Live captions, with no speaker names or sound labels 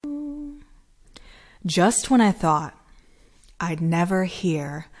Just when I thought I'd never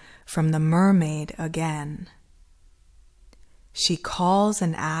hear from the mermaid again, she calls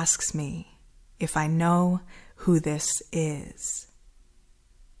and asks me if I know who this is.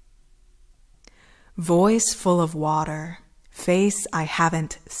 Voice full of water, face I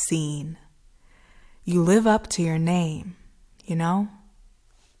haven't seen. You live up to your name, you know?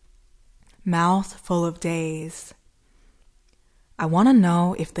 Mouth full of days. I want to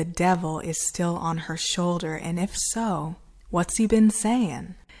know if the devil is still on her shoulder, and if so, what's he been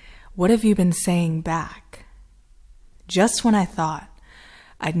saying? What have you been saying back? Just when I thought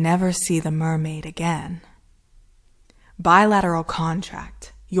I'd never see the mermaid again. Bilateral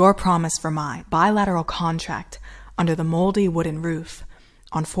contract, your promise for mine. Bilateral contract under the moldy wooden roof,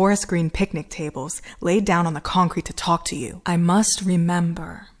 on forest green picnic tables, laid down on the concrete to talk to you. I must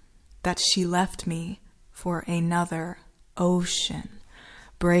remember that she left me for another ocean.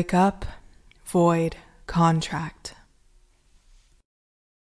 Break up, void, contract.